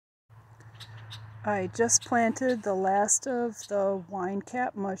I just planted the last of the wine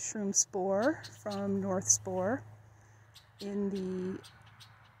cap mushroom spore from North Spore in the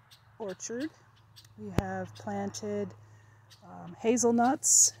orchard. We have planted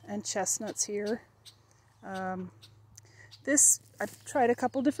hazelnuts and chestnuts here. I've tried a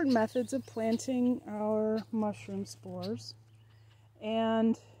couple different methods of planting our mushroom spores,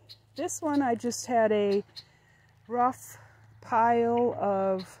 and this one I just had a rough pile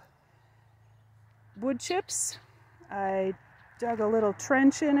of wood chips. I dug a little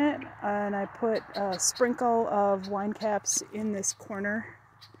trench in it and I put a sprinkle of wine caps in this corner.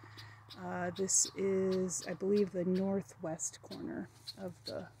 This is, I believe, the northwest corner of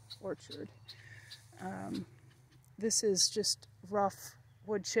the orchard. This is just rough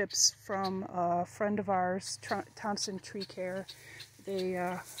wood chips from a friend of ours, Thompson Tree Care. They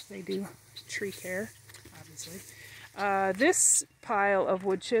do tree care, obviously. This pile of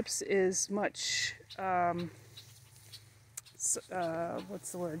wood chips is much,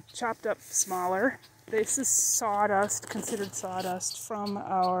 what's the word, chopped up smaller. This is sawdust, considered sawdust, from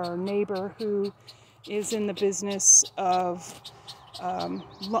our neighbor who is in the business of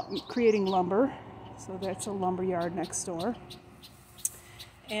creating lumber. So that's a lumber yard next door.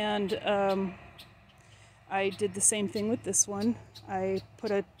 And I did the same thing with this one. I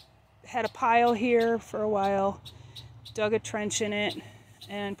had a pile here for a while, dug a trench in it,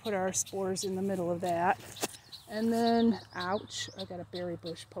 and put our spores in the middle of that. And then, ouch, I got a berry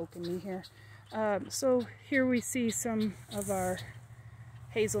bush poking me here. So here we see some of our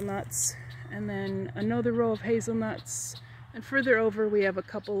hazelnuts, and then another row of hazelnuts, and further over we have a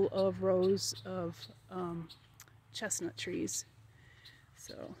couple of rows of chestnut trees.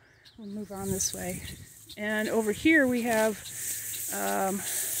 So we'll move on this way. And over here we have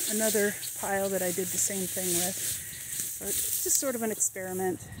another pile that I did the same thing with. So it's just sort of an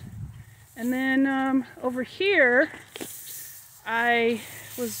experiment. And then over here, I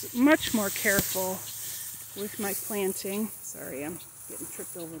was much more careful with my planting. Sorry, I'm getting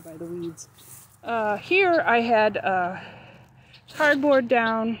tripped over by the weeds. Here I had cardboard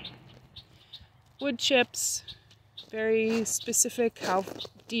down, wood chips, very specific how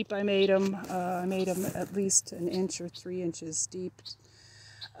deep I made them. I made them at least 1 inch or 3 inches deep.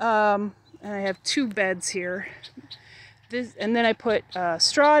 And I have 2 beds here. And then I put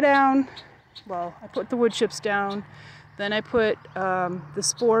straw down. Well, I put the wood chips down. Then I put the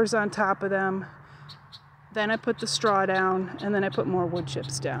spores on top of them. Then I put the straw down, and then I put more wood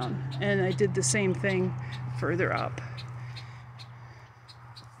chips down. And I did the same thing further up.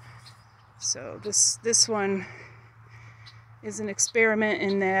 So this one is an experiment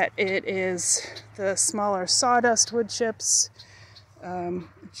in that it is the smaller sawdust wood chips,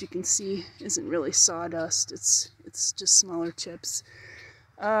 which you can see isn't really sawdust. It's just smaller chips.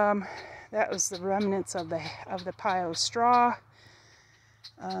 That was the remnants of the pile of straw.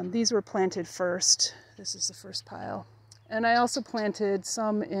 These were planted first. This is the first pile. And I also planted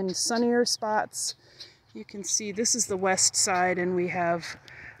some in sunnier spots. You can see this is the west side, and we have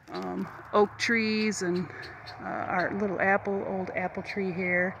oak trees and our little old apple tree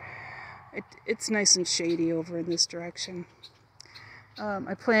here. It's nice and shady over in this direction.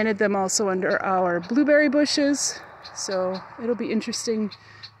 I planted them also under our blueberry bushes, so it'll be interesting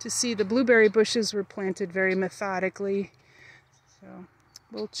to see. The blueberry bushes were planted very methodically. So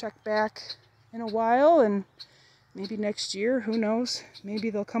we'll check back in a while, and maybe next year, who knows? Maybe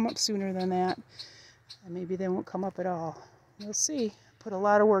they'll come up sooner than that, and maybe they won't come up at all. We'll see. Put a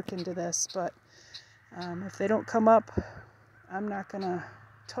lot of work into this, but if they don't come up, I'm not gonna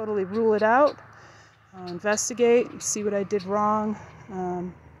totally rule it out. I'll investigate and see what I did wrong.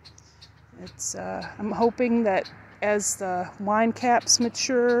 I'm hoping that as the wine caps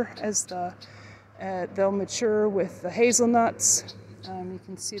mature, they'll mature with the hazelnuts. You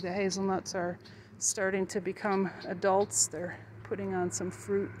can see the hazelnuts are starting to become adults. They're putting on some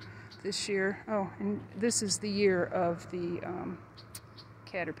fruit this year. Oh, and this is the year of the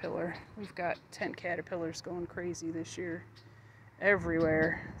caterpillar. We've got tent caterpillars going crazy this year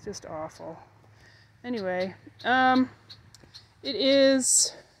everywhere. It's just awful. Anyway, it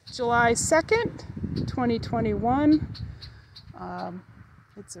is July 2nd, 2021.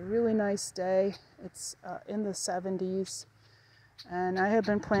 It's a really nice day. It's in the 70s, and I have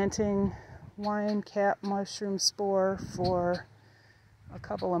been planting wine cap mushroom spore for a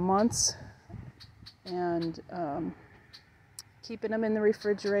couple of months, and keeping them in the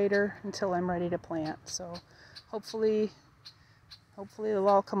refrigerator until I'm ready to plant. So hopefully they'll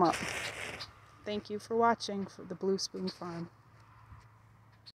all come up. Thank you for watching for the Blue Spoon Farm.